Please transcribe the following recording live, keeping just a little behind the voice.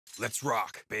Let's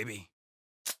rock, baby.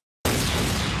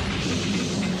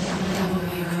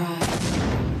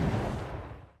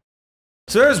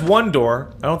 So there's one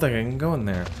door. I don't think I can go in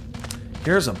there.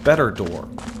 Here's a better door.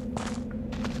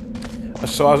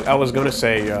 So I was going to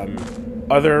say,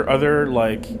 other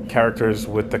like characters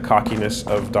with the cockiness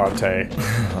of Dante,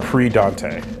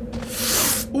 pre-Dante.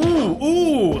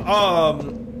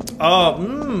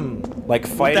 Like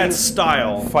fighting that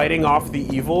style. fighting off the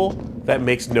evil that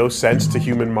makes no sense to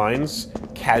human minds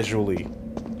casually,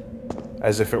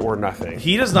 as if it were nothing.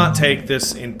 He does not take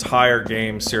this entire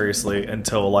game seriously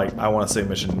until, like, I want to say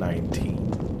mission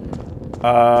 19.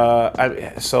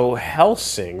 So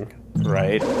Helsing,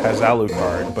 right, has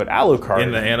Alucard, but Alucard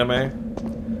In the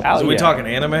anime? So we talking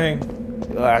anime?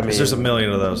 I mean, There's a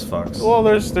million of those fucks. well,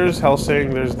 there's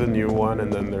Helsing, there's the new one,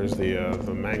 and then there's the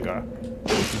manga.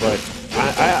 But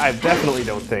I definitely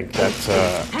don't think that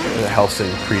Helsing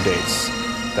predates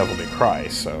Devil May Cry.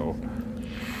 So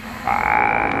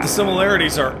The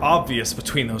similarities are obvious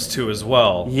between those two as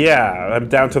well. yeah, I'm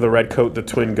down to the red coat, the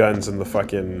twin guns, and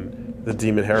the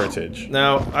demon heritage.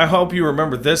 Now, I hope you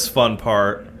remember this fun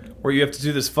part, where you have to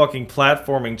do this fucking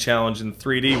platforming challenge in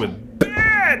 3D with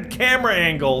bad camera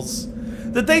angles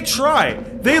that they try.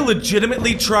 They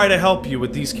legitimately try to help you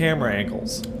with these camera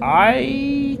angles.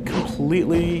 I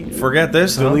completely Forget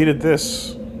this, huh? deleted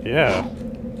this. Yeah,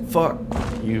 Fuck.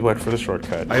 you went for the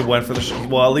shortcut. I went for the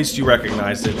well, at least you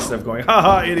recognized it instead of going,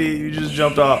 haha, idiot, you just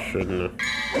jumped off. Shouldn't have.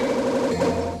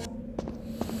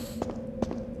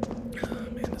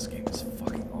 Man, this game is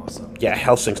fucking awesome. Yeah,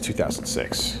 Helsing's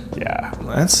 2006. Yeah.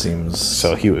 That seems...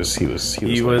 So he was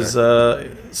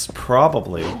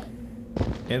probably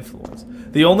influenced.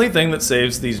 The only thing that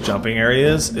saves these jumping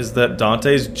areas is that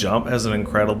Dante's jump has an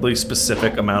incredibly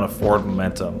specific amount of forward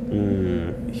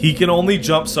momentum. He can only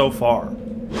jump so far.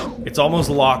 It's almost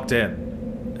locked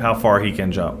in how far he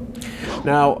can jump.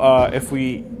 Now,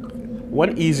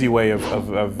 one easy way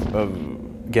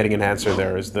of getting an answer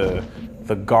there is the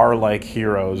Gar-like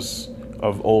heroes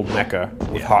of old Mecha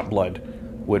with hot blood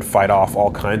would fight off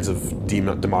all kinds of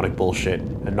demonic bullshit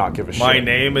and not give a shit. My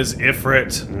name is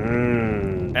Ifrit,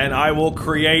 and I will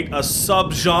create a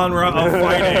subgenre of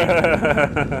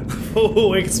fighting.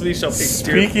 Oh, it makes me so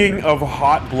Speaking of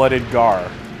hot-blooded Gar,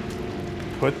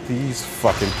 put these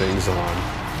fucking things on.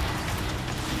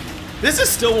 This is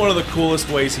still one of the coolest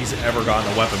ways he's ever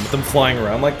gotten a weapon, with them flying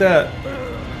around like that.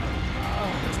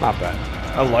 It's not bad.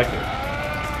 I like it.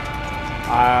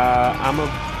 I'm a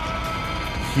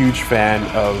huge fan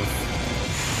of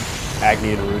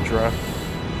Agni and Rudra.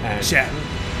 And, Chatting.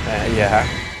 yeah.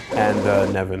 And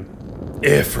Nevin.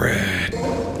 Ifrit.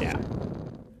 Yeah.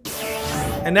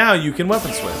 And now you can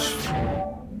weapon switch.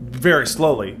 Very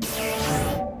slowly.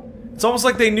 It's almost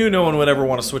like they knew no one would ever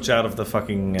want to switch out of the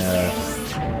fucking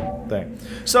thing.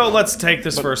 So let's take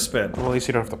this for a spin. Well, at least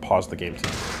you don't have to pause the game.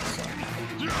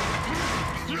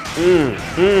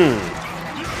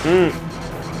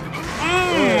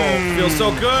 Feels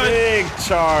so good. Big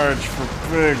charge for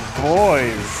big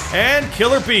boys. And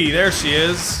Killer Bee, there she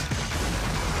is.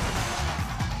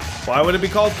 Why would it be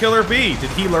called Killer Bee? Did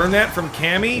he learn that from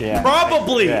Cammy? Yeah.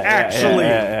 Probably, actually.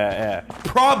 Yeah.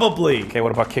 Probably. Okay,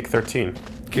 what about Kick 13?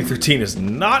 Kick 13 is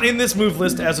not in this move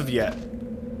list as of yet.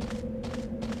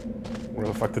 Where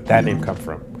the fuck did that name come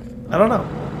from? I don't know.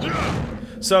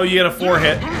 So you get a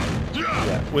 4-hit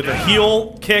with a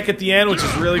heel kick at the end, which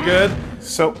is really good.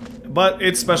 So, But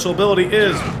its special ability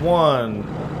is 1,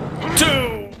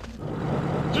 2.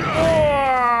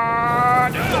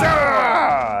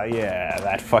 yeah,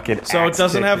 that fucking. So it axe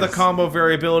doesn't kick have the is- combo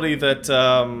variability that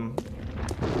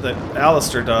that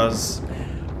Alistair does.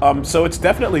 So it's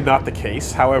definitely not the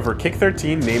case. However, Kick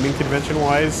 13, naming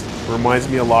convention-wise, reminds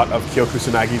me a lot of Kyo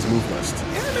Kusanagi's move list.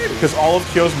 Because all of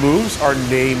Kyo's moves are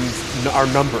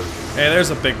numbered. Hey, there's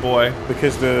a big boy.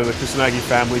 Because the Kusanagi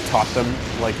family taught them,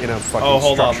 like, in a fucking Oh,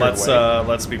 hold on. structured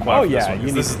Let's be way. quiet Oh, for this yeah, one,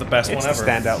 'cause this is the best one it's ever.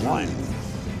 the standout line.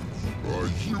 Are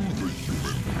you the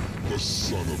human, the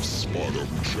son of Sparta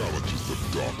who challenges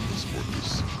the darkness for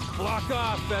this? Block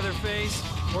off, Featherface,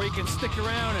 or you can stick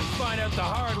around and find out the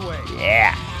hard way.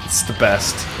 Yeah. It's the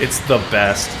best. It's the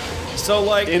best. So,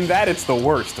 like... In that, it's the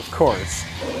worst, of course.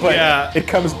 But Yeah. it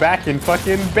comes back and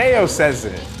fucking Bayo says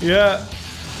it. Yeah.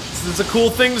 It's a cool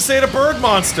thing to say to bird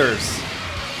monsters.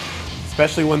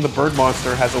 Especially when the bird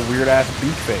monster has a weird-ass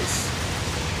beak face.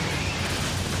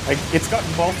 Like, it's got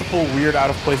multiple weird,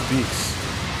 out-of-place beaks.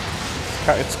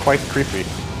 It's quite creepy.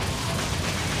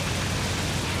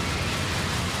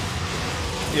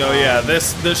 Yo, yeah,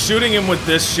 the shooting him with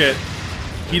this shit,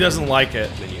 he doesn't like it.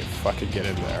 Then you fucking get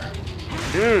in there.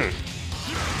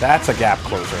 That's a gap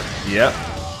closer. Yep.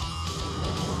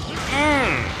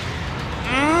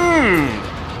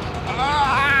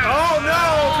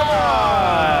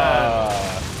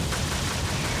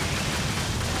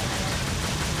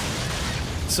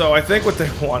 So I think what they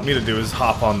want me to do is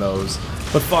hop on those.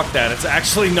 But fuck that, it's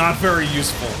actually not very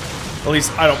useful. At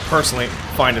least I don't personally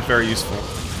find it very useful.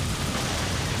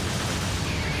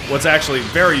 What's actually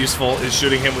very useful is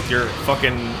shooting him with your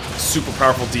fucking super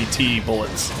powerful DT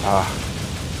bullets.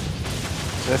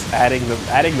 Just adding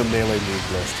the melee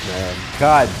move list, man.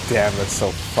 God damn, that's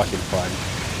so fucking fun.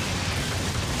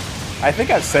 I think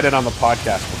I've said it on the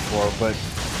podcast before, but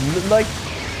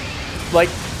like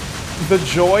the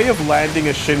joy of landing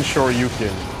a Shin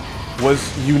Shoryuken was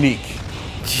unique.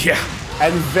 Yeah.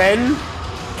 And then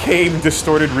came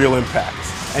Distorted Real Impact.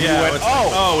 And you went,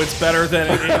 it's better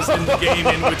than it is in the game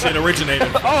in which it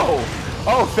originated.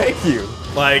 Oh, thank you.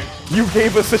 Like, You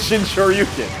gave us a Shin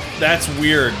Shoryuken. that's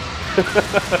weird.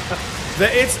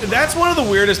 That's one of the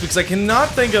weirdest because I cannot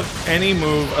think of any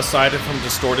move aside from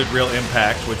Distorted Real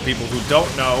Impact, which people who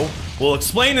don't know will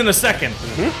explain in a second.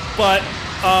 But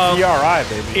DRI,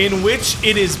 baby. in which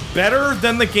it is better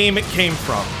than the game it came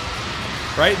from.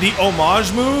 Right? The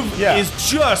homage move is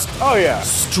just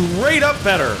straight up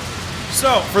better.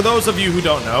 So, for those of you who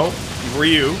don't know,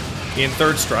 Ryu in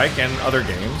Third Strike and other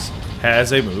games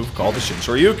has a move called the Shin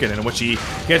Shoryuken, in which he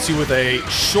hits you with a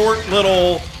short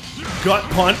little gut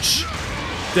punch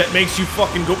that makes you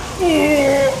fucking go,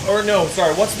 ooh, or no,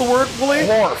 sorry, what's the word, Willie?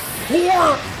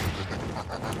 Horf.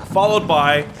 Followed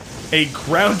by a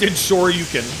grounded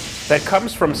Shoryuken. That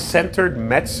comes from centered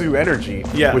Metsu energy,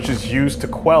 which is used to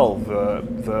quell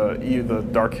the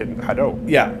dark hidden Hado.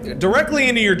 Yeah, directly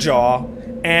into your jaw,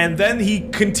 and then he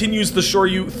continues the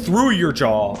Shoryu through your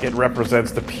jaw. It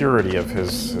represents the purity of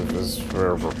his.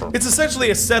 It's essentially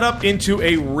a setup into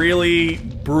a really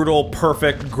brutal,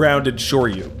 perfect, grounded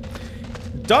Shoryu.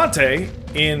 Dante,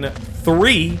 in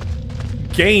 3,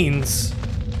 gains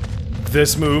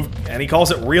this move, and he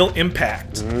calls it Real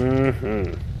Impact.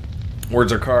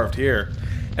 Words are carved here.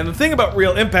 And the thing about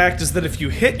Real Impact is that if you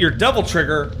hit your double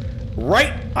trigger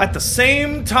right at the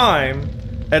same time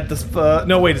at the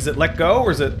no wait, is it let go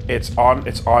or is it? It's on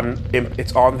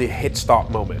the hit stop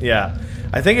moment. Yeah,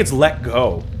 I think it's let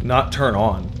go, not turn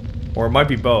on, or it might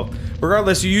be both.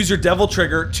 Regardless, you use your devil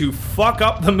trigger to fuck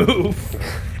up the move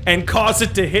and cause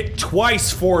it to hit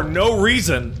twice for no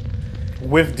reason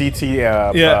with DT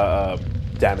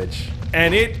damage.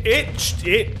 And it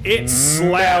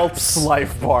slaps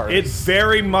life bars. It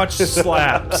very much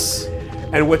slaps.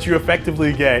 And what you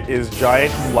effectively get is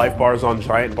giant life bars on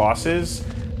giant bosses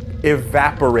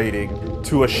evaporating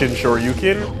to a Shin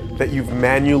Shoryuken that you've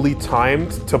manually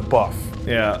timed to buff.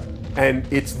 Yeah. And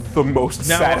it's the most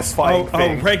satisfying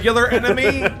thing. A regular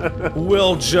enemy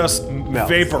will just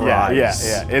vaporize.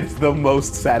 Yeah. It's the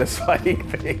most satisfying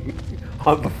thing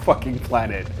on the fucking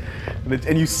planet.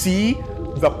 And you see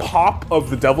the pop of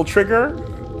the devil trigger,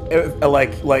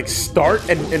 like start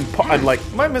and like.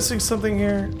 Am I missing something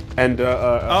here? And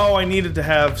oh, I needed to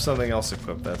have something else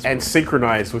equipped. That's and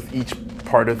synchronize with each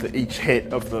part of each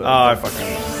hit of the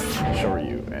fucking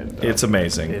Shoryu. And it's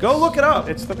amazing. Go look it up.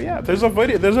 It's there's a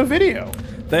video. There's a video.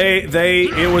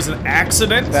 It was an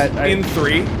accident in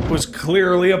 3. It was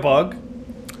clearly a bug,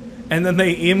 and then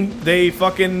they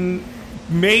fucking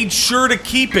made sure to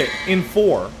keep it in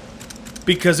 4.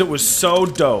 Because it was so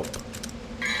dope.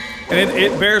 And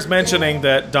it bears mentioning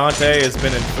that Dante has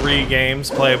been in 3 games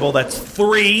playable. That's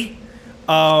 3!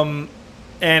 And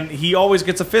he always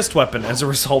gets a fist weapon as a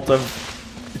result of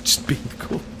it just being the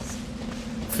coolest.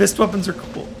 Fist weapons are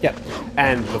cool. Yeah.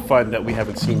 And the fun that we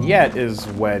haven't seen yet is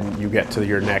when you get to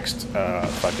your next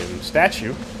fucking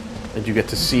statue, and you get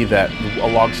to see that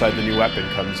alongside the new weapon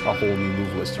comes a whole new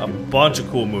move list. A bunch of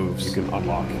cool moves. You can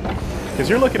unlock. Because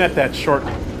you're looking at that short...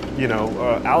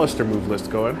 Alistair move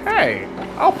list going, hey,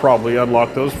 I'll probably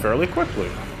unlock those fairly quickly.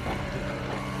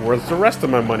 Where's the rest of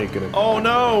my money gonna go? Oh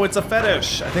no, it's a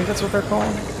fetish. I think that's what they're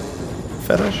called.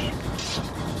 Fetish.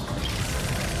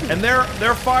 And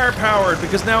they're fire powered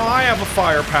because now I have a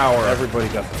fire power. Everybody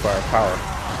got the fire power.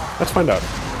 Let's find out.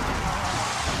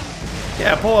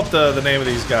 Yeah, pull up the name of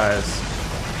these guys.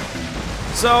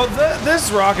 So this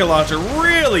rocket launcher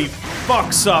really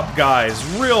fucks up guys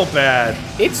real bad.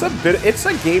 It's a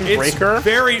game breaker. It's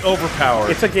very overpowered.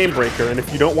 It's a game breaker, and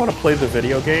if you don't want to play the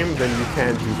video game, then you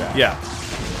can do that. Yeah.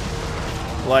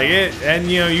 Like it, and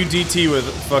you DT with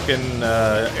fucking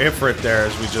Ifrit there,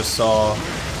 as we just saw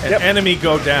an enemy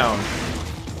go down.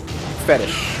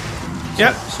 Fetish.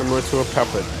 Yep. Similar to a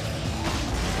puppet,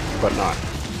 but not.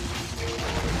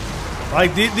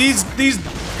 Like these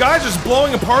guys are just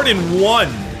blowing apart in 1.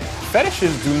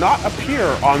 Fetishes do not appear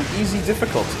on easy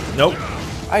difficulty. Nope.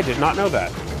 I did not know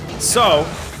that. So,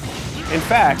 in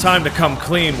fact... Time to come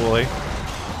clean, Wooly.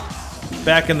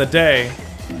 Back in the day,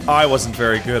 I wasn't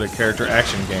very good at character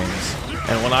action games.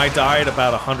 And when I died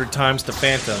about 100 times to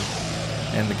Phantom,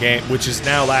 and the game, which is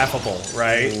now laughable,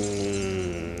 right?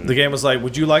 The game was like,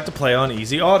 would you like to play on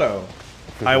easy auto?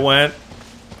 I went,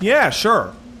 yeah,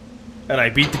 sure. And I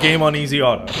beat the game on easy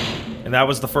auto. And that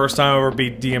was the first time I ever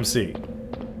beat DMC.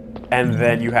 And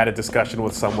then you had a discussion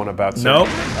with someone about... Nope.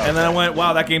 And then I went,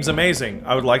 wow, that game's amazing.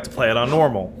 I would like to play it on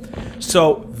normal.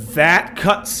 So that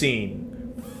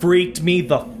cutscene freaked me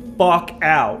the fuck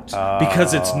out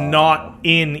because it's not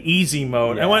in easy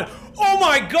mode. Yeah. I went, oh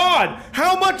my god,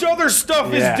 how much other stuff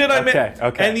did I miss?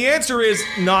 Okay. And the answer is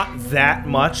not that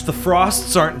much. The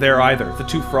frosts aren't there either. The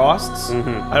two frosts,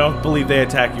 I don't believe they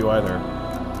attack you either.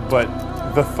 But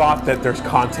the thought that there's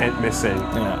content missing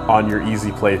on your easy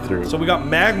playthrough. So we got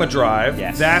Magma Drive.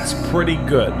 Yes. That's pretty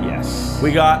good. Yes.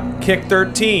 We got Kick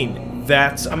 13.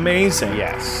 That's amazing.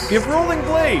 Yes. You have Rolling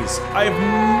Blaze. I've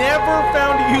never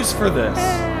found a use for this.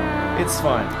 It's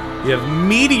fine. You have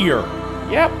Meteor.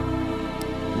 Yep.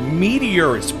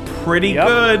 Meteor is pretty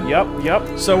good.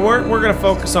 Yep. So we're gonna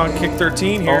focus on Kick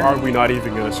 13 here. Or are we not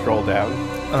even gonna scroll down?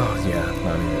 Oh yeah,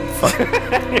 not even. Fuck.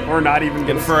 We're not even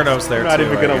gonna... Inferno's there We're not too,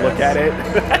 even I gonna look guess.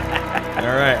 at it.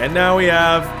 All right, and now we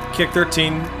have Kick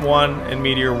 13 1 and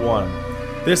Meteor 1.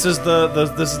 This is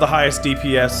the highest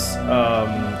DPS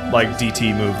like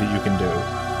DT move that you can do.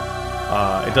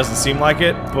 It doesn't seem like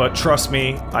it, but trust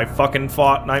me, I fucking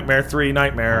fought Nightmare 3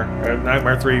 Nightmare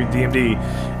 3 DMD,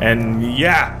 and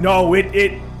yeah, no,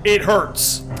 it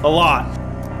hurts a lot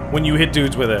when you hit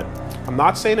dudes with it. I'm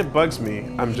not saying it bugs me.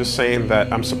 I'm just saying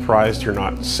that I'm surprised you're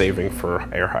not saving for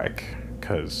Air Hike,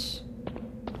 because...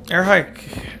 Air Hike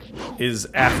is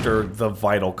after the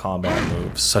vital combat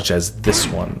moves, such as this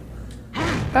one.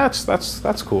 That's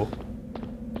cool.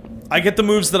 I get the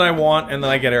moves that I want, and then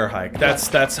I get Air Hike.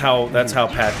 That's how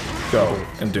Pat go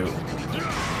and do.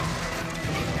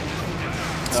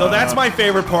 So that's my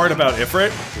favorite part about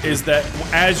Ifrit, is that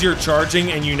as you're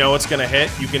charging and you know it's gonna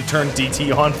hit, you can turn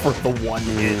DT on for the one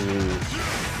hit.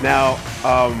 Now,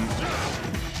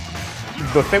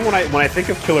 the thing when I think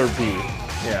of Killer B,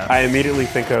 I immediately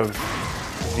think of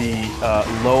the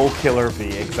low Killer B,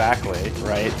 exactly,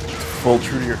 right? Full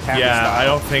true to your camera Yeah, style. I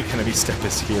don't think enemy step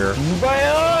is here.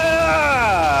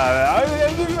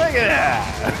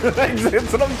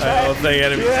 That's what I'm trying. I don't think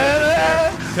enemy step is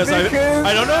here. Because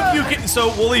I don't know if you can. So,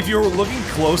 Wooly, if you were looking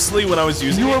closely when I was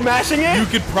using You were mashing it? you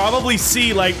could probably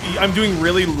see, like, I'm doing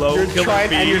really low You're Killer trying,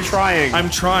 B. and you're trying. I'm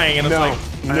trying, and it's No, like,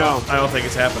 no. I don't think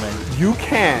it's happening. You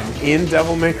can, in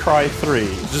Devil May Cry 3,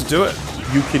 Just do it.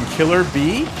 you can Killer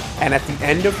B, and at the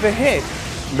end of the hit,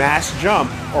 mash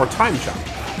jump or time jump,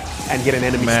 and get an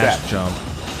enemy Mash step. jump.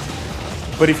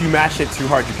 But if you mash it too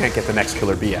hard, you can't get the next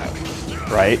Killer B out,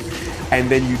 right? And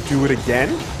then you do it again,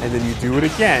 and then you do it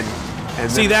again, and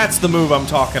See, then, that's the move I'm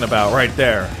talking about right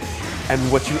there. and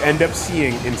what you end up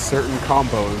seeing in certain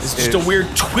combos It's is just a weird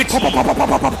twitchy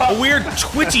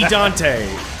Dante.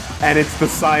 and it's the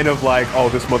sign of like, oh,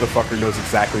 this motherfucker knows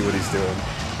exactly what he's doing.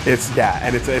 It's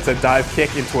a dive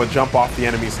kick into a jump off the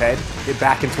enemy's head, it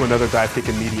back into another dive kick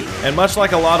immediately. And much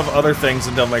like a lot of other things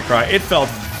in Devil May Cry, it felt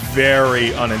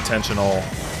very unintentional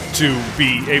to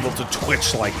be able to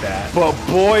twitch like that. But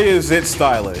boy, is it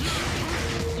stylish.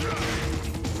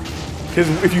 Because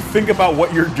if you think about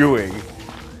what you're doing,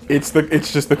 it's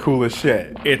just the coolest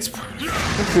shit. It's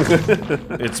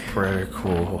pretty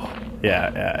cool.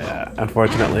 Yeah.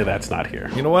 Unfortunately, that's not here.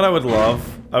 You know what I would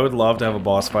love? I would love to have a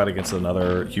boss fight against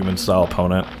another human-style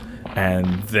opponent,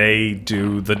 and they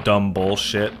do the dumb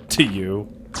bullshit to you.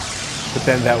 But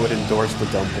then that would endorse the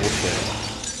dumb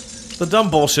bullshit. The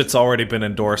dumb bullshit's already been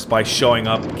endorsed by showing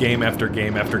up game after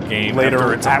game after game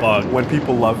after it's a bug. When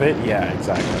people love it, yeah,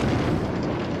 exactly.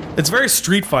 It's very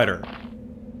Street Fighter.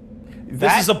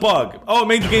 This is a bug. Oh, it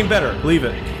made the game better. Leave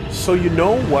it. So you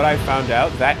know what I found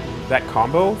out? That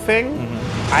combo thing?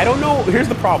 I don't know. Here's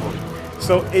the problem.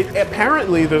 So it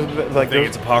apparently there's like I think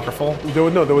it's apocryphal. there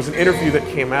was an interview that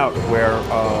came out where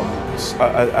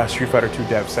a Street Fighter 2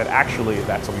 dev said actually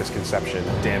that's a misconception.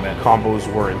 Damn it. Combos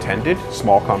were intended,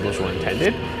 small combos were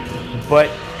intended, but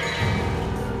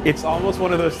it's almost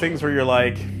one of those things where you're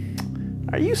like,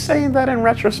 are you saying that in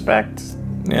retrospect?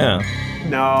 Yeah.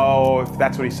 No, if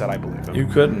that's what he said, I believe him. You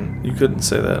couldn't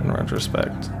say that in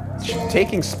retrospect.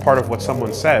 Taking part of what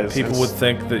someone says, People would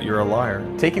think that you're a liar.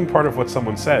 taking part of what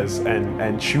someone says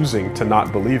and choosing to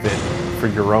not believe it for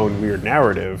your own weird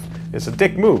narrative is a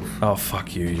dick move. Oh,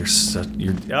 fuck you. You're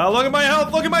look at my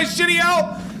health. Look at my shitty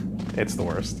health. It's the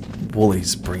worst.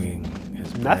 Wooly's bringing his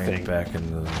brain Nothing. back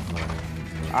into the...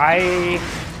 I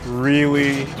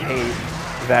really hate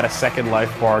that a second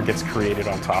life bar gets created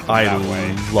on top of I that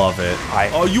way. love it.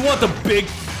 Oh, you want the big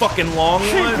fucking long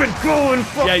one? Keep it going,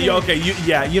 fucking...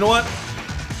 Yeah, you know what?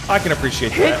 I can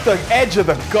appreciate Hit that. the edge of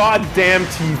the goddamn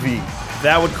TV.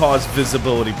 That would cause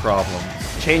visibility problems.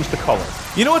 Change the color.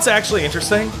 You know what's actually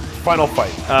interesting? Final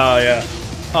fight. Oh yeah.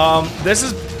 This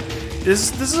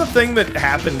is a thing that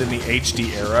happened in the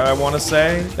HD era, I want to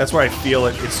say. That's where I feel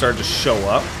it started to show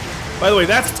up. By the way,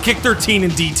 that's Kick 13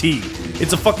 and DT.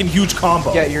 It's a fucking huge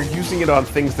combo. Yeah, you're using it on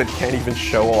things that can't even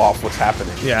show off what's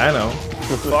happening. Yeah, I know.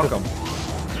 Fuck them.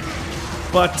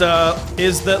 But,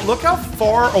 is that, look how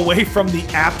far away from the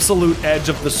absolute edge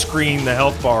of the screen the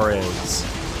health bar is.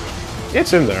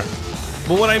 It's in there.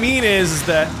 But what I mean is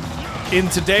that in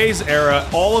today's era,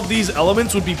 all of these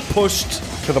elements would be pushed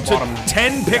To the bottom.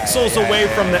 10 pixels away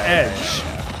from the edge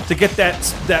to get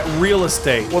that real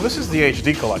estate. Well, this is the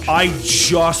HD collection. I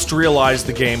just realized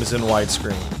the game is in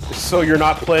widescreen. So you're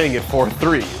not playing it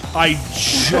 4:3. I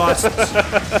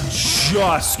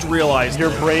just realized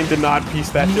Your it. brain did not piece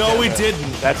that No, together. it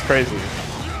didn't. That's crazy.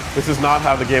 This is not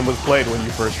how the game was played when you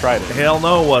first tried it. Hell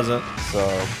no, it wasn't.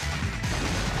 So,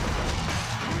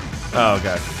 Oh,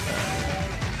 okay.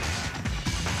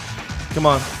 Come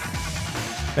on.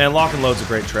 Man, Lock and Load's a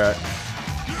great track.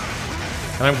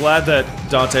 And I'm glad that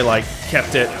Dante, like,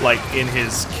 kept it, like, in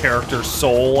his character's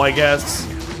soul, I guess,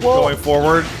 Well- going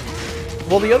forward.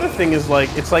 well, the other thing is like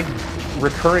it's like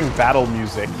recurring battle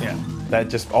music. Yeah. That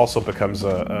just also becomes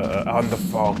on the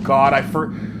oh god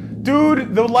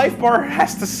dude, the life bar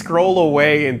has to scroll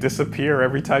away and disappear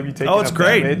every time you take Oh, it's enough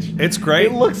great. damage. It's great.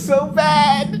 It looks so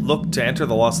bad. Look, to enter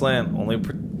the Lost Land,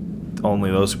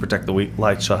 only those who protect the weak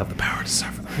light shall have the power to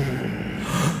suffer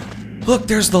them. Look,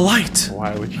 there's the light.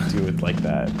 Why would you do it like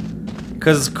that?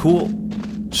 Because it's cool.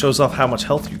 Shows off how much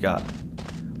health you got.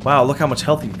 Wow, look how much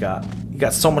health you got. You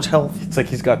got so much health. It's like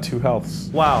he's got 2 healths.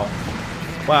 Wow.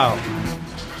 Wow.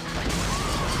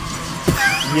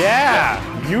 Yeah,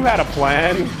 you had a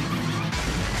plan.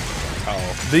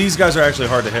 Oh, These guys are actually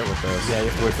hard to hit with this. yeah, you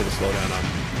have to wait for the slowdown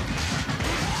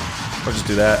on. Or just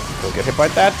do that. Don't get hit by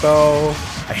that though.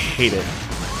 I hate it.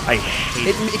 I hate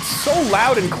it. It's so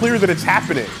loud and clear that it's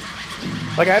happening.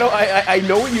 Like I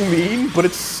know what you mean, but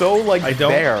it's so like I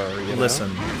don't. there. You know?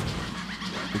 Listen.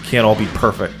 We can't all be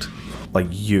perfect. Like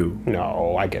you.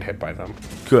 No, I get hit by them.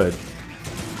 Good.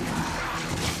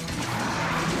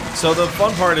 So the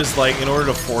fun part is, like, in order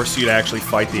to force you to actually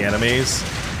fight the enemies,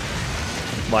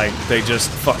 like, they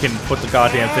just fucking put the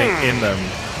goddamn thing in them.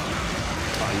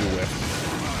 Oh, you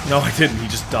whiffed. No, I didn't. He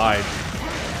just died.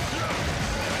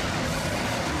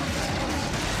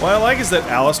 What I like is that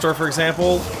Alistar, for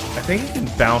example, I think he can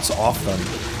bounce off them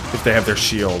if they have their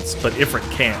shields, but Ifrit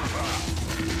can't.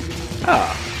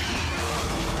 Ah.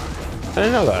 I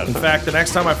didn't know that. In fact, the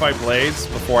next time I fight Blades,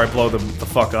 before I blow them the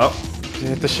fuck up, You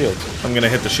hit the shield. I'm gonna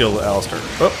hit the shield with Alistar.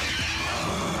 Oh.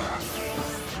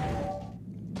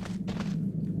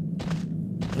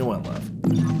 It went left.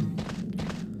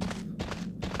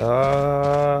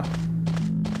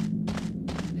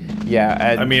 Yeah,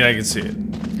 and I mean, I can see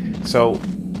it. so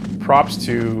props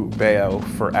to Bayo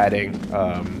for adding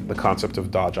the concept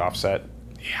of dodge offset.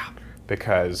 Yeah.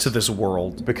 Because To this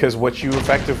world. because what you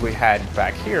effectively had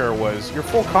back here was your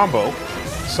full combo.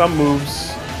 Some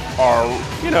moves are,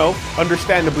 you know,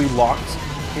 understandably locked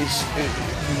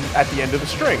at the end of the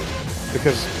string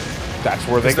because that's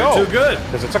where they Because go. they're too good.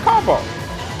 Because it's a combo.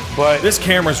 But This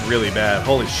camera's really bad.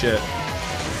 Holy shit.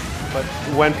 But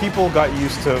when people got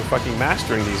used to fucking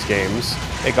mastering these games,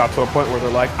 it got to a point where they're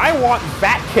like, I want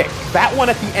that kick, that one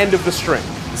at the end of the string.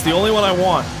 It's the only one I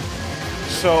want.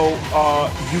 So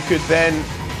you could then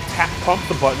pump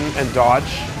the button and dodge,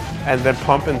 and then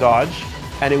pump and dodge,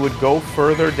 and it would go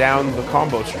further down the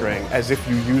combo string as if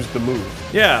you used the move,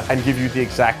 Yeah. and give you the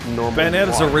exact normal.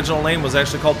 Bayonetta's block. original name was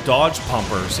actually called Dodge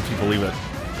Pumpers, if you believe it.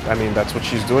 I mean, that's what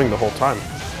she's doing the whole time,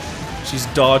 She's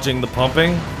dodging the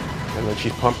pumping. and then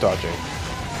she's pump dodging.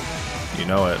 You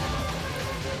know it.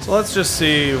 So let's just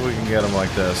see if we can get him like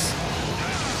this.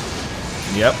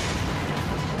 Yep.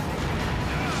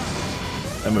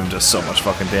 That move does so much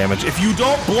fucking damage. If you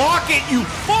don't block it, you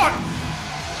fuck!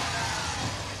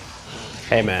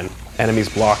 Hey man, enemies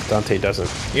block, Dante doesn't.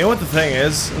 You know what the thing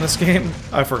is in this game?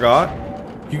 I forgot.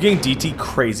 You gain DT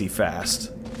crazy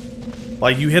fast.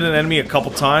 Like, you hit an enemy a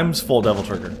couple times, full Devil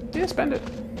Trigger. Yeah, spend it.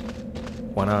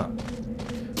 Why not?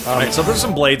 Alright, so there's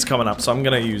some blades coming up, so I'm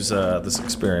gonna use this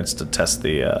experience to test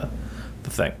the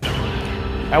thing.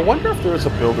 I wonder if there was a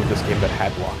build of this game that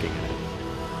had blocking in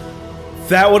it.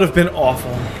 That would have been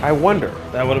awful. I wonder.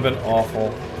 That would have been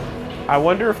awful. I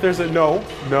wonder if there's a no,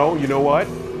 you know what?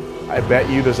 I bet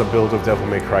you there's a build of Devil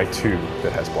May Cry 2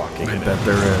 that has blocking I in it. bet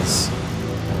there is.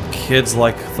 Kids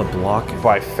like the blocking.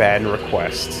 By fan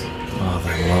request. Oh,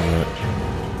 they love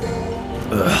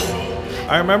it. Ugh.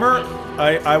 I remember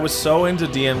I was so into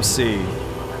DMC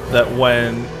that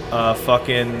when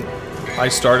fucking I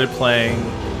started playing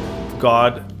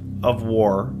God of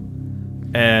War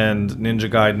and Ninja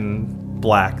Gaiden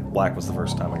Black was the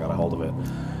first time I got a hold of it,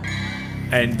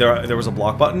 and there was a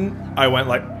block button, I went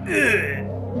like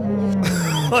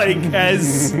like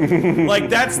as like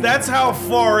that's how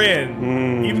far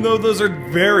in, even though those are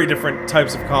very different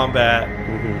types of combat.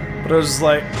 But I was just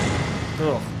like,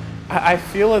 ugh. I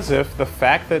feel as if the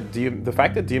fact that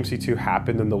DMC2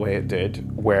 happened in the way it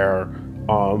did, where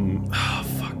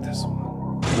Fuck this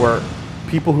one. where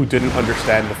people who didn't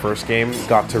understand the first game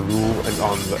got to rule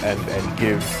and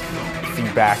give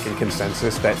feedback and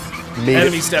consensus that made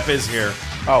Enemy it. step is here.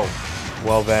 Oh,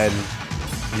 well then,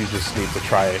 you just need to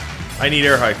try it I need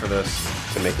air high for this.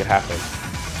 to make it happen.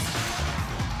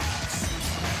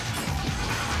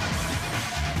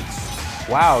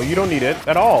 Wow, you don't need it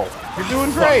at all. You're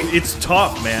doing great. It's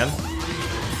tough, man.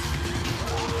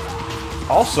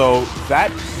 Also, that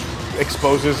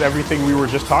exposes everything we were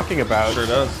just talking about. Sure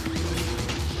does.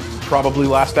 Probably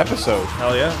last episode.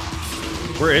 Hell yeah.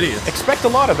 We're idiots. Expect a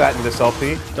lot of that in this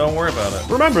LP. Don't worry about it.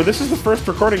 Remember, this is the first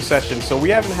recording session, so we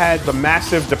haven't had the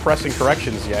massive depressing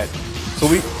corrections yet. So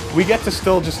we get to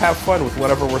still just have fun with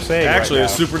whatever we're saying. Actually, right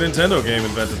a now. Super Nintendo game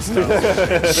invented stuff.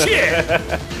 Shit!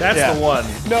 That's Yeah. the one.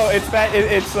 No, it's that.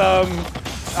 It's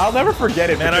I'll never forget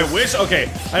it. Man, I because- wish. Okay,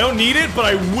 I don't need it, but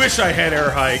I wish I had air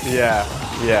hike. Yeah,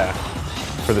 yeah.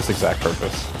 For this exact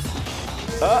purpose.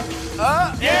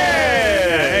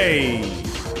 Yay!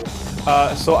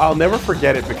 So I'll never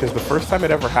forget it because the first time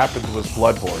it ever happened was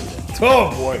Bloodborne.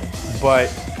 Oh boy. But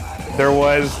there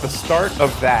was the start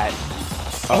of that.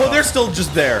 Oh, they're still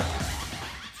just there.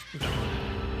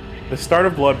 The start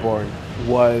of Bloodborne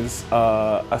was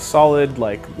a solid,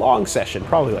 like, long session,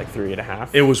 probably like 3.5.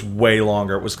 It was way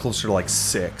longer. It was closer to like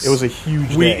 6. It was a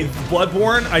huge day.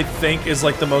 Bloodborne, I think, is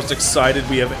like the most excited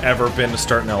we have ever been to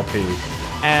start an LP,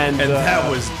 And that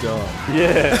was dumb.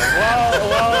 yeah.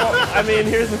 Well, I mean,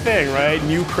 here's the thing, right?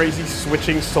 New crazy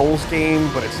switching Souls game,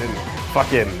 but it's in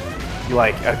fucking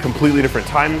like a completely different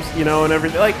times, you know, and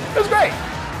everything. Like, it was great.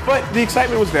 But the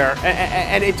excitement was there,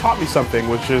 and it taught me something,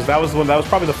 which is that was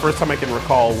probably the first time I can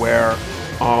recall where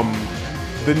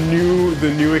the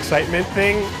new excitement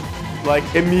thing, like,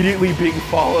 immediately being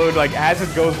followed, like, as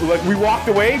it goes, like, we walked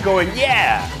away going,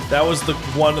 yeah, That was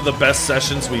one of the best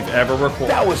sessions we've ever recorded.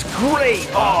 that was great.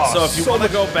 Oh, So if you want to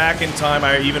go back in time,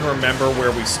 I even remember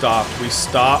where we stopped. We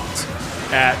stopped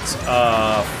at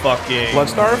fucking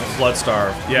Bloodstarved?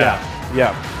 Bloodstarved, yeah.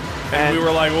 yeah. And we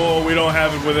were like, oh, we don't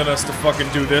have it within us to fucking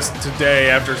do this today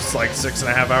after like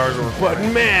 6.5 hours of But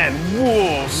recording. man,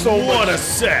 whoa, so What much. a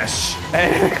sesh!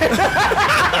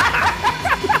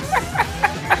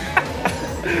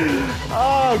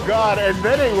 Oh god, and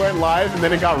then it went live, and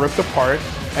then it got ripped apart,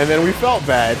 and then we felt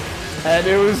bad, and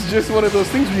it was just one of those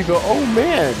things where you go, oh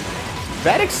man,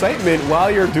 that excitement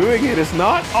while you're doing it is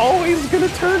not always gonna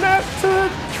turn out to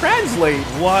translate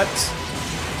What?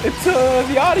 to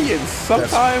the audience.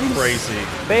 Sometimes That's crazy.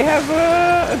 they have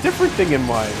a different thing in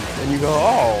mind, and you go,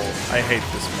 oh. I hate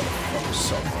this motherfucker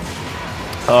so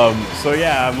much. So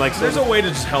yeah, I'm like, There's a way to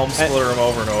just helm splitter him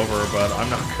over and over, but I'm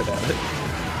not good at it.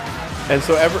 and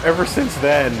so ever since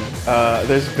then,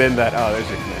 there's been that, oh, there's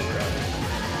your command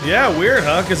grab. Yeah, weird,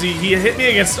 huh? Because he hit me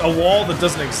against a wall that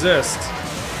doesn't exist.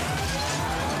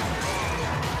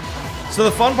 So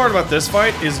the fun part about this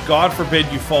fight is, God forbid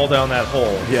you fall down that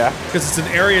hole. Yeah. Because it's an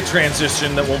area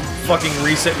transition that will fucking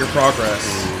reset your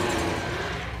progress.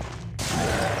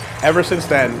 Ever since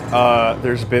then,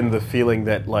 there's been the feeling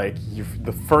that, like,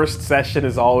 the first session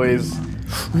is always,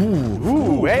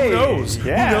 ooh, hey, Who knows?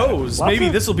 yeah, Who knows? lots Maybe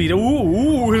of- this will be a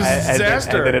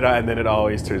disaster. and then it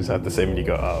always turns out the same, and you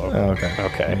go, oh, okay.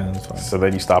 okay. Yeah, that's fine. So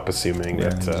then you stop assuming Yeah,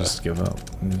 that, just give up.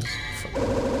 And just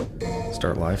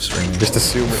start live streaming. just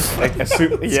assume it's like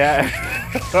yeah.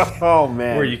 Oh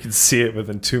man. where you can see it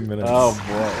within 2 minutes. Oh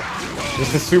boy.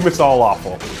 Just assume it's all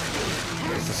awful.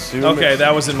 Just assume. Okay, it's-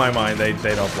 that was in my mind. They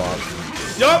don't block.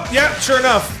 Yup, yeah, sure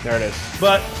enough. there it is.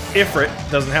 But Ifrit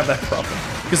doesn't have that problem.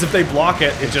 Because if they block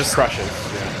it, it just... Crushes.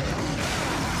 Yeah.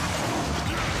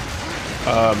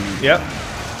 Yep.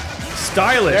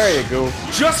 Stylish. There you go.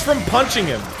 Just from punching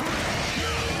him.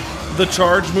 The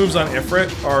charge moves on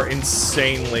Ifrit are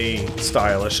insanely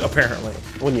stylish, apparently.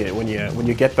 When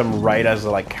you get them right as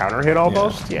a like counter hit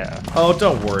almost. Yeah. Oh,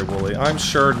 don't worry, Wooly. I'm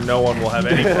sure no one will have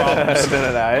any problems. No.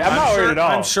 I'm not worried at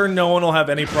all. I'm sure no one will have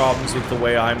any problems with the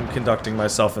way I'm conducting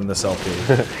myself in this LP.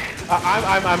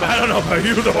 I don't know about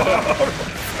you, though.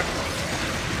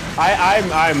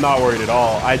 I'm not worried at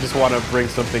all. I just want to bring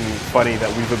something funny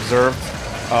that we've observed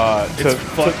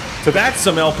That's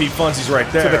some LP funsies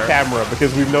right there. to the camera,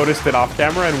 because we've noticed it off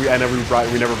camera and we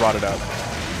never brought it up.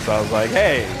 So I was like,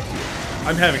 hey,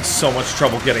 I'm having so much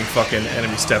trouble getting fucking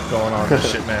enemy step going on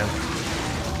this shit, man.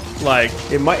 Like,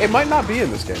 it might not be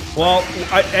in this game. well,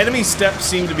 enemy step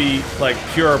seem to be like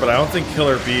pure, but I don't think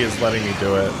Killer B is letting me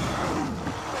do it.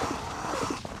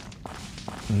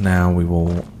 Now we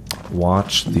will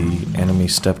watch the enemy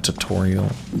step tutorial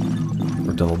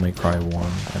for Devil May Cry 1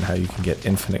 and how you can get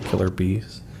infinite Killer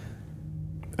Bees.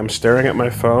 I'm staring at my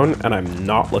phone and I'm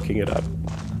not looking it up.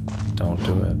 Don't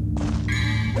do it.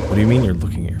 What do you mean you're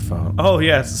looking at your phone? Oh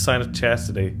yeah, it's a sign of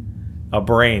chastity. A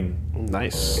brain.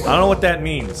 Nice. I don't know what that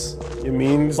means. It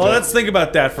means. Well, let's think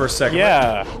about that for a second.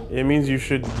 Yeah, it means you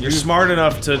should. You're smart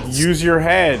enough to use your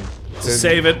head to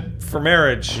save it for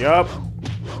marriage. Yup.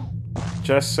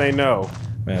 Just say no.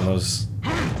 Man, those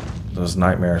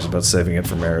nightmares about saving it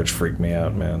for marriage freak me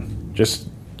out, man. Just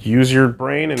use your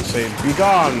brain and say, "Be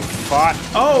gone, thought."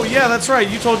 Oh yeah, that's right.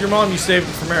 You told your mom you saved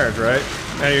it for marriage, right?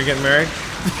 Now you're getting married.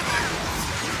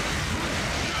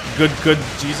 Good,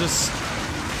 Jesus.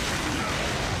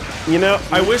 You know,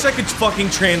 I wish I could fucking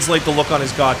translate the look on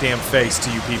his goddamn face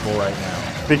to you people right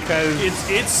now. because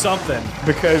It's something.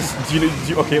 because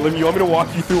okay, you want me to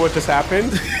walk you through what just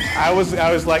happened? I was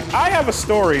like, I have a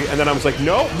story, and then I was like,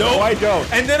 no, I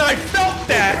don't. And then I felt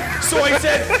that, so I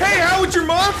said, hey, how would your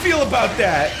mom feel about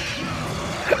that?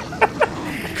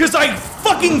 Because I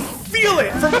fucking feel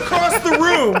it from across the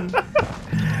room.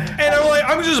 And I'm like,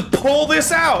 I'm gonna just pull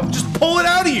this out. Just pull it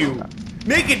out of you.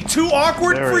 Make it too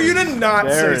awkward for you to not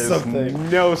There say is something.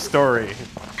 no story.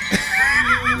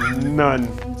 None.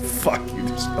 Fuck you,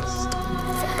 there's no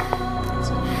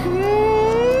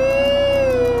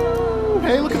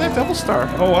Hey, look at that double star.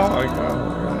 Oh wow,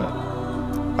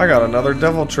 I got another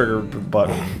devil trigger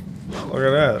button. Look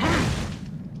at that.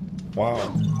 Wow.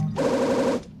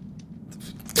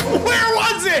 Where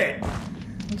was it?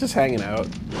 I'm just hanging out.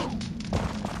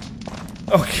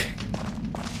 Okay.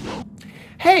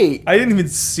 Hey, I didn't even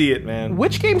see it, man.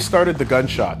 which game started the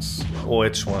gunshots?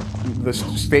 Which one? The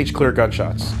stage clear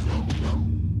gunshots.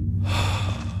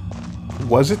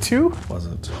 Was it 2? Was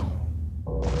it?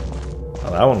 Oh,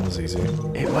 that one was easy.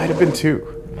 It might have been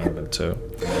 2. Might have been 2.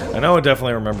 I know I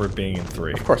definitely remember it being in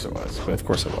 3. Of course it was, but Of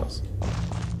course it was.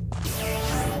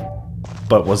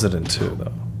 But was it in 2,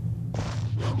 though?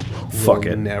 Fuck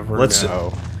it. Never Let's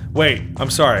know. Wait,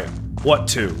 I'm sorry. What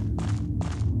 2?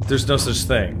 There's no such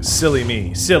thing. Silly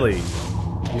me. Silly.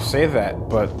 You say that,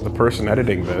 but the person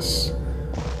editing this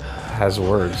has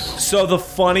words. So the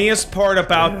funniest part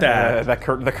about that...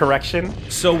 The correction?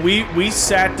 So we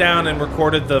sat down and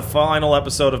recorded the final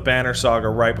episode of Banner Saga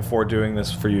right before doing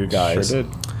this for you guys. Sure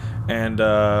did.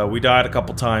 And we died a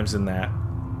couple times in that.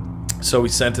 So we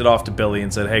sent it off to Billy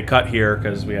and said, hey, cut here,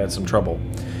 because we had some trouble.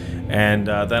 And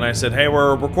then I said, hey,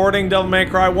 we're recording Devil May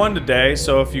Cry 1 today,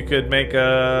 so if you could make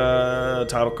a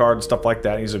title card and stuff like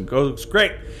that. And he said, goes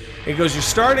great. He goes, you're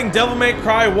starting Devil May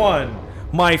Cry 1,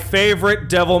 my favorite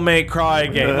Devil May Cry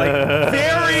game. Like,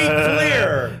 very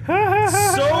clear.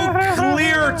 So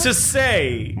clear to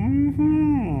say.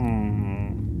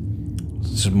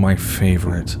 This is my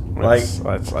favorite. Like,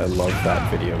 I love that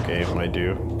video game. I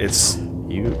do. it's...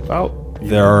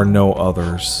 There are no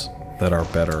others that are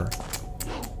better.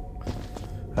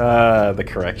 The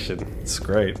correction. It's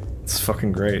great. It's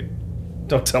fucking great.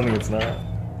 Don't tell me it's not.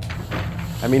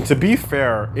 I mean, to be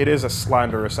fair, it is a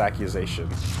slanderous accusation.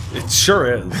 It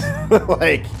sure is.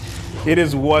 Like, it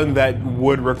is one that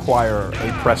would require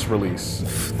a press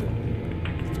release.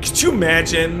 Could you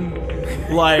imagine,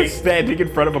 like... Standing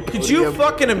in front of a podium. Could you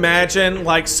fucking imagine,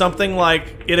 like, something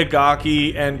like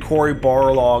Itagaki and Cory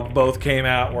Barlog both came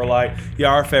out and were like, yeah,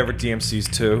 our favorite DMC's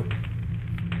 2.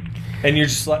 And you're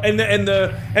just like, and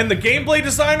the gameplay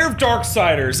designer of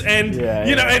Darksiders, and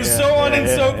so on and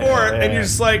so forth, and you're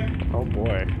just like, oh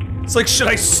boy, it's like, should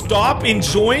I stop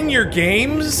enjoying your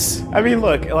games? I mean,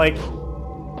 look, like,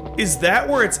 is that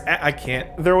where it's at? I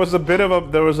can't. There was a bit of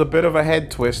a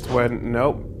head twist when I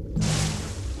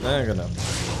don't know.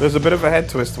 There's a bit of a head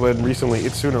twist when recently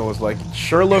Itsuno was like,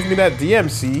 "Sure, love me that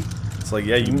DMC." It's like,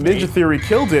 yeah, you Ninja Theory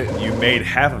killed it. You made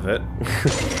half of it.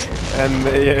 And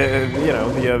they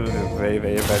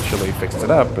eventually fixed it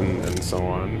up and so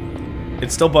on.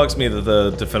 It still bugs me that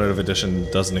the Definitive Edition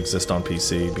doesn't exist on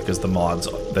PC because the mods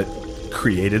that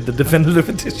created the Definitive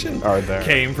Edition are there.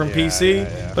 Came from PC.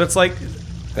 Yeah. But it's like,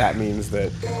 that means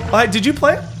that. Did you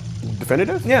play it?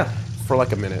 Definitive? Yeah, for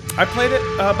like a minute. I played it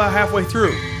about halfway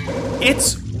through.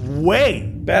 It's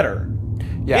way better.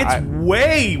 Yeah, it's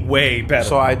way better.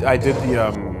 So I did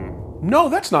the No,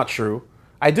 that's not true.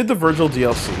 I did the Virgil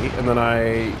DLC, and then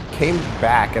I came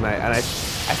back, and I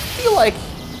I feel like,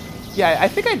 yeah, I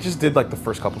think I just did like the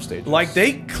first couple stages. Like,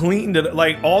 they cleaned it.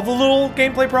 Like, all the little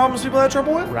gameplay problems people had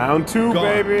trouble with? Round 2, Gone.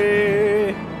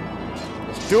 baby.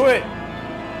 Let's do it.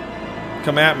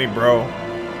 Come at me, bro.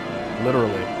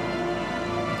 Literally.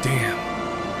 Damn.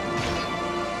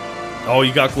 Oh,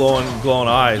 you got glowing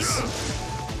eyes.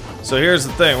 So here's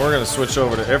the thing. We're going to switch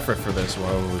over to Ifrit for this.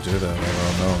 Why would we do that?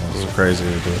 I don't know. It's crazy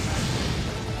to do it.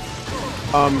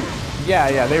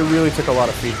 Yeah, they really took a lot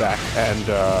of feedback, and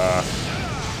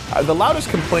the loudest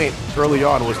complaint early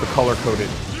on was the color-coded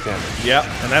damage. Yep,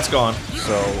 and that's gone.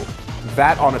 So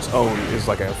that on its own is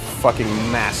like a fucking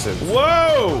massive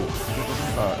Whoa!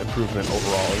 improvement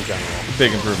overall in general.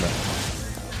 Big improvement.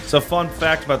 So, fun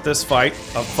fact about this fight,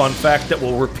 a fun fact that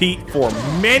will repeat for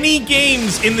many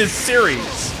games in this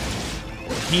series.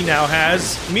 He now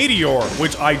has Meteor,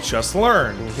 which I just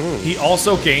learned. He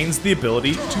also gains the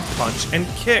ability to punch and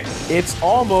kick. It's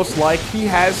almost like he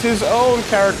has his own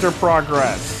character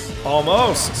progress,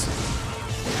 Almost.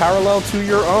 parallel to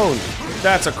your own.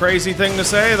 That's a crazy thing to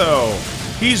say, though.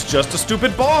 He's just a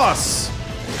stupid boss.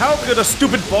 How could a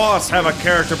stupid boss have a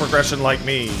character progression like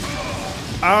me?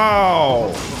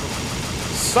 Ow.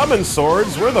 Summon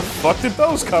swords, where the fuck did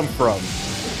those come from?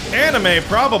 Anime,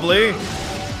 probably.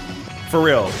 For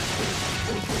real.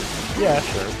 Yeah,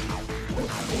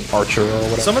 sure. Archer or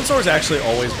whatever. Summon swords actually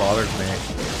always bothered me.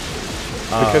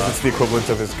 Because it's the equivalent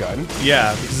of his gun.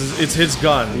 Yeah, because it's his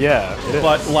gun. Yeah, it is.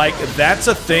 But, like, that's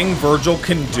a thing Virgil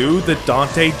can do that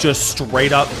Dante just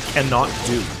straight up cannot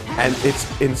do. And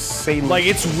it's insanely... Like,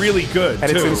 it's really good,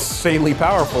 and too. it's insanely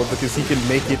powerful because he can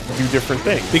make it do different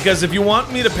things. Because if you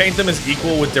want me to paint them as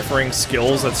equal with differing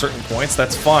skills at certain points,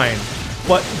 that's fine.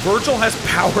 But Virgil has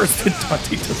powers that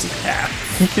Dante doesn't have.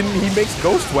 He makes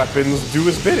ghost weapons do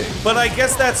his bidding. But I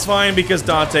guess that's fine because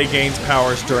Dante gains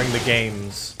powers during the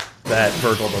games that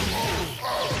Virgil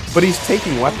doesn't. But he's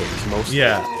taking weapons mostly.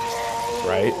 Yeah.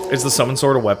 Right? Is the summon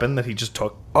sword a weapon that he just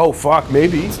took? Oh fuck,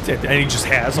 maybe. And he just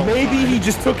has all the Maybe time? he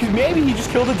just took maybe he just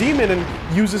killed a demon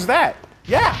and uses that.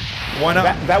 Yeah. Why not?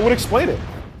 That would explain it.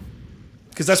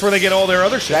 Because that's where they get all their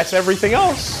other shit. That's everything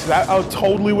else. That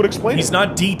totally would explain He's it.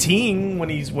 not DTing when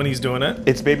he's doing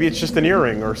it. Maybe it's just an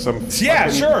earring or some Yeah,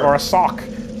 fucking- sure. or a sock.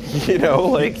 You know,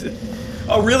 like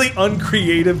A really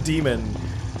uncreative demon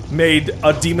made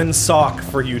a demon sock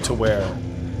for you to wear.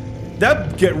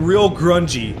 That'd get real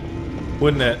grungy,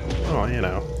 wouldn't it? oh, you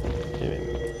know. I mean,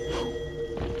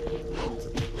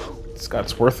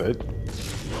 it's worth it.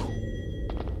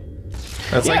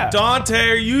 That's Yeah. like, Dante,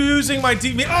 are you using my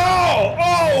demon?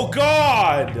 Oh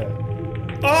God!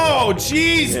 Oh,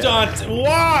 jeez, Dante,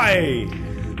 why?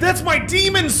 That's my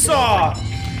demon sock!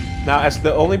 Now, as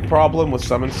the only problem with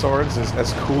summon swords is,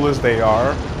 as cool as they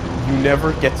are, you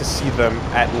never get to see them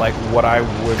at like what I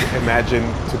would imagine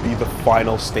to be the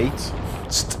final state.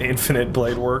 Just infinite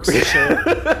blade works and shit.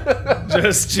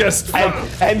 just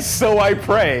And so I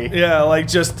pray. yeah, like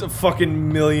just a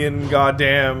fucking million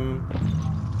goddamn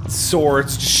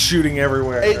swords just shooting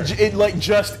everywhere. It like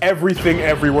just everything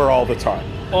everywhere all the time.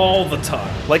 All the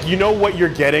time. Like you know what you're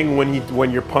getting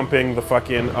when you're pumping the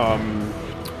fucking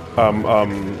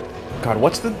God,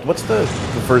 what's the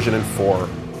version in 4?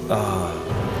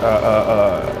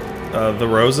 The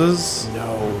roses?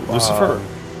 No, Lucifer?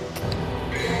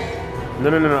 No.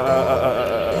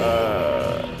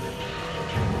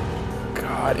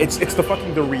 God, it's the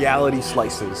fucking the reality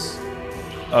slices.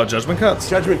 Oh, Judgment Cuts?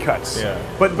 Judgment Cuts. Yeah.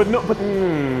 But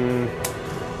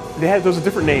they had those a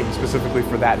different name specifically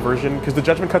for that version because the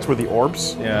Judgment Cuts were the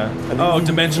orbs. Yeah. Oh,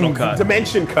 Dimensional Cut.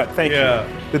 Dimension Cut. Thank Yeah.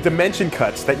 you. The Dimension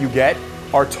Cuts that you get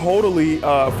are totally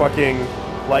fucking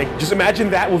like just imagine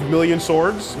that with million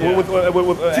swords Yeah. with Millions!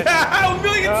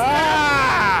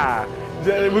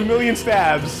 with million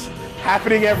stabs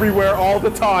happening everywhere all the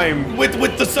time With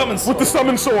the summon sword. with the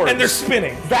summon swords. And they're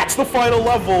spinning. That's the final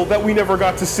level that we never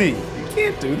got to see. You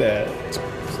can't do that.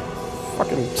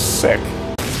 Fucking sick.